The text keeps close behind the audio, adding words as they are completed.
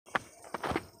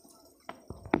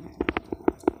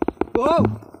Oh,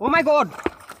 oh my God.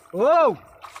 Oh,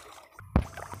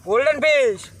 golden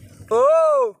fish.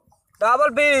 Oh,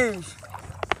 double fish.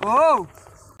 Oh,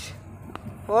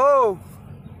 oh,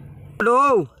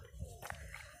 no,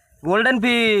 golden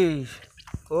fish.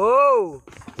 Oh,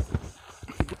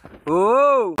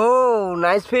 oh,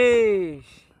 nice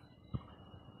fish.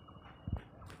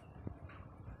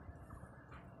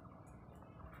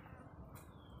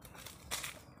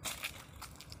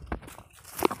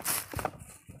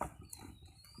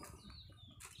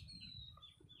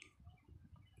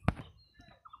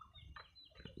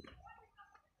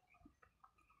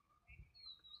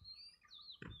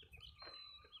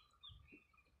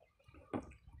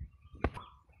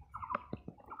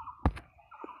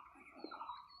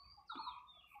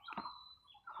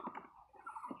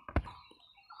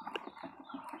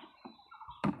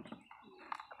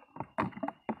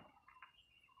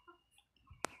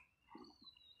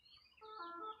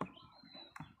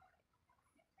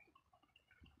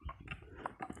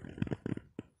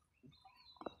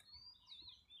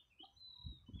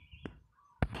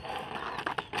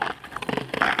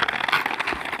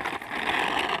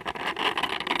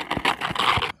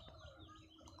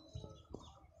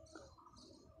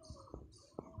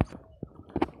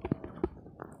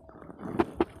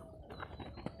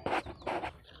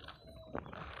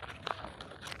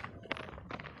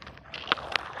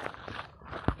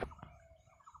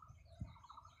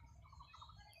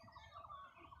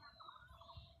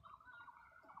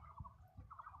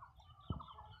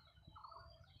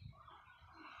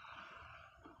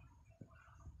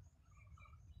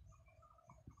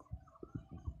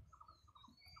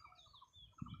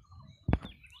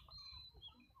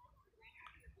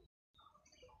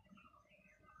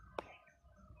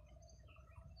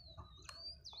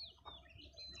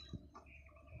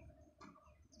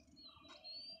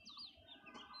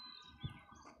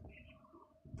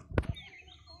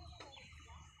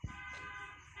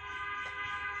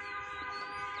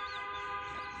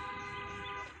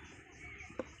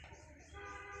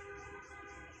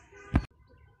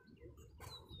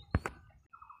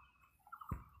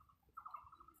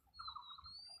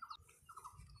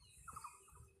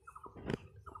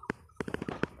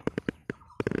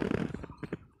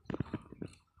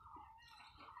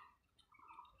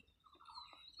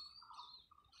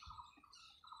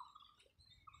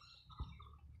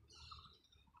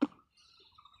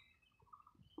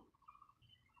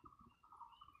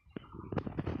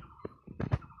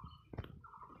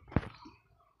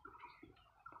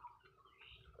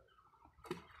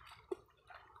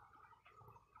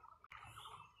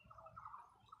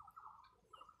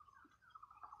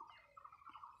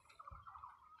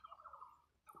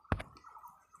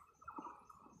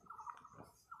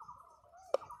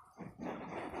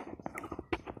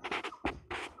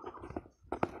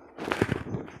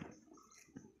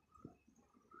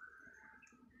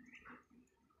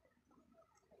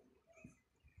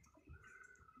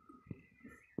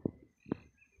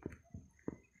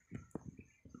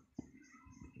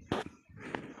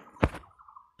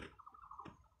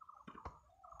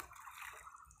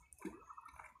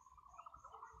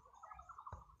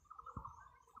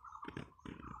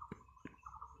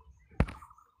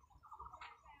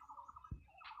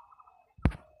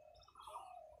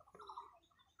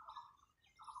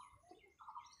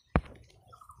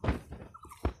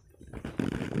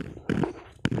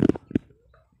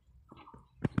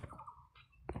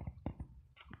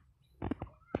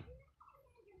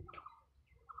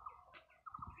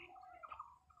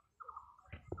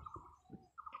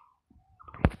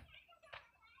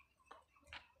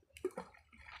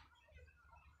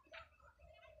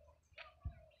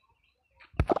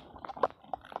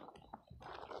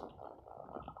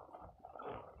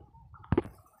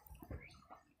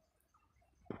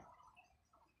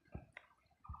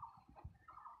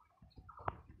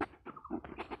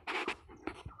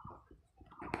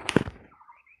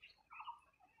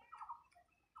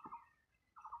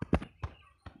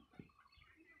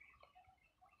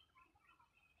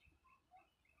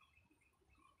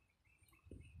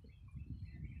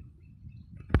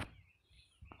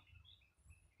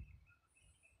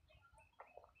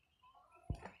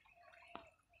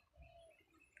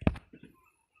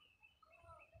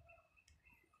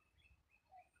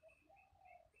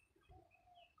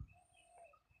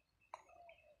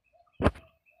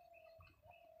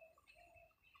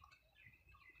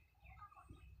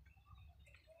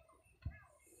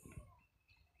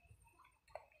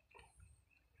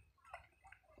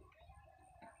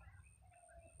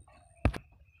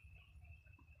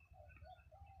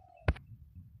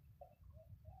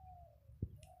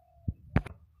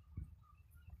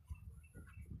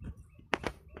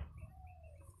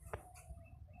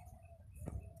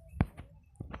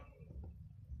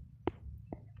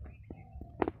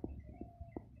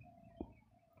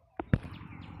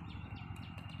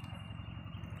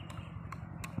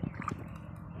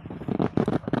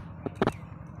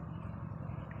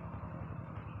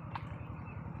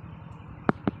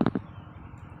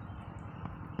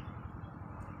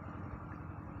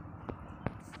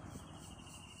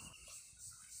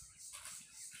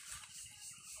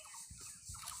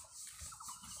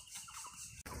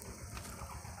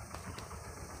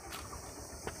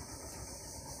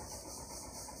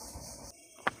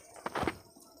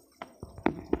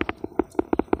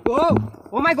 Oh,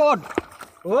 oh my God.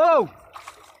 Oh,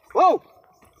 oh,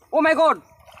 oh my God.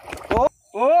 Oh,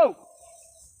 oh,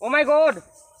 oh my God.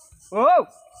 Oh,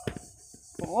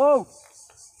 oh,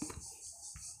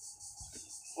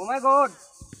 oh my God.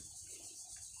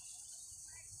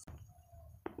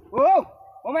 Oh,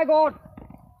 oh my God.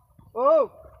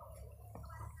 Oh,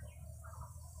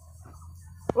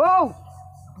 oh,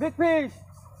 big fish.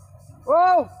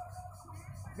 Oh,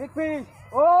 big fish.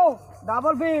 Oh,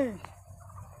 double fish.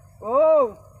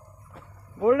 Oh,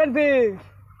 golden fish.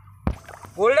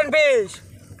 Golden fish.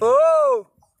 Oh,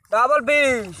 double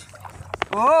fish.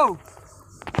 Oh,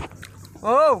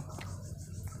 oh,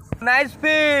 nice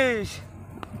fish.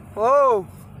 Oh,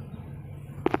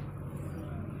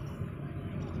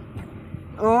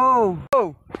 oh,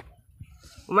 oh,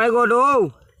 oh my God.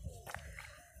 Oh,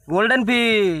 golden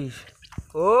fish.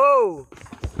 Oh,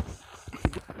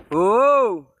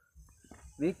 oh,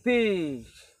 big fish.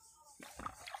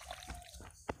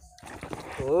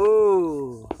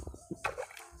 Oh,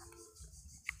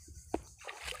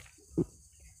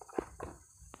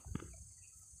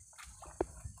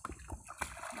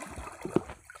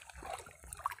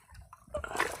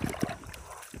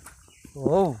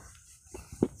 oh,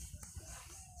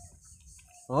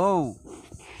 oh,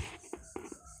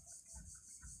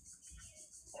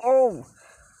 oh,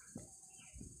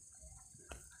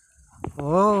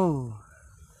 oh,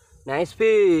 nice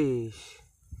fish.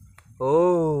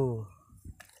 Oh,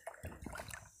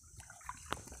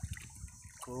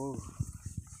 oh,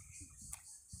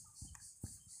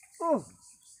 oh,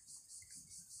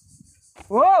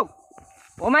 oh,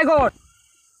 oh my God.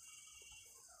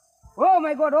 Oh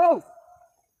my God. Oh,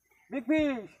 big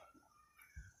fish.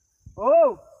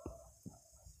 Oh,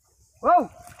 oh,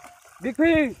 big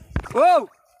fish. Oh,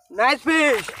 nice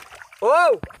fish.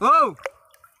 Oh, oh,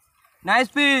 nice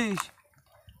fish.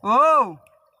 Oh,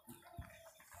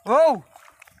 oh,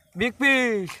 big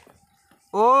fish.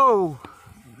 Oh,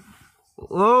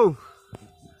 oh,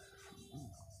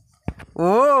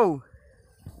 oh,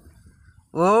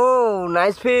 oh,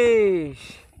 nice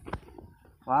fish.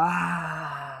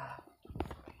 Wow.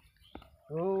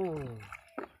 Oh,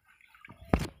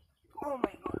 oh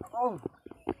my God. Oh,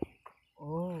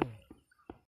 oh,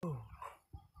 oh.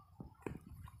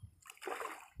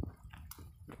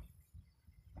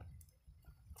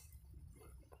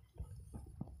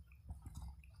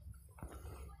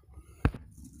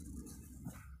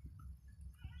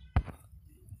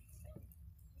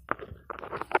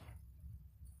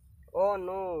 Oh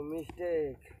no,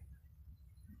 mistake.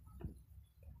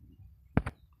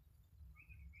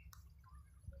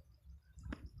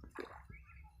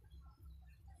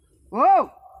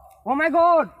 Oh, oh my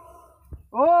God.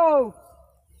 Oh,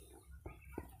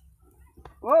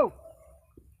 oh,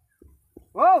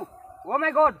 oh, oh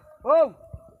my God. Oh,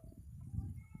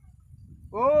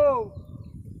 oh,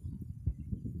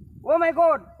 oh my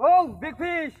God. Oh, big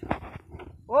fish.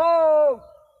 Oh,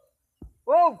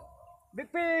 oh, big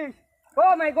fish.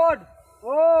 Oh my God.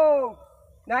 Oh,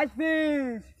 nice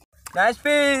fish. Nice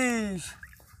fish.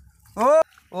 Oh,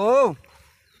 oh,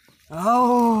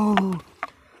 oh,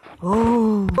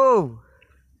 oh, oh,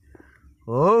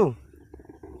 oh,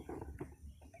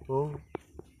 oh,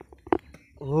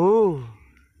 oh,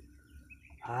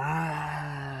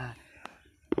 ah,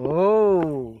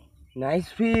 oh, nice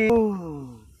fish.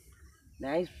 Oh,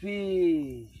 nice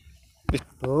fish.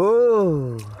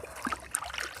 Oh,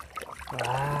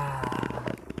 ah,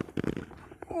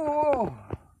 oh.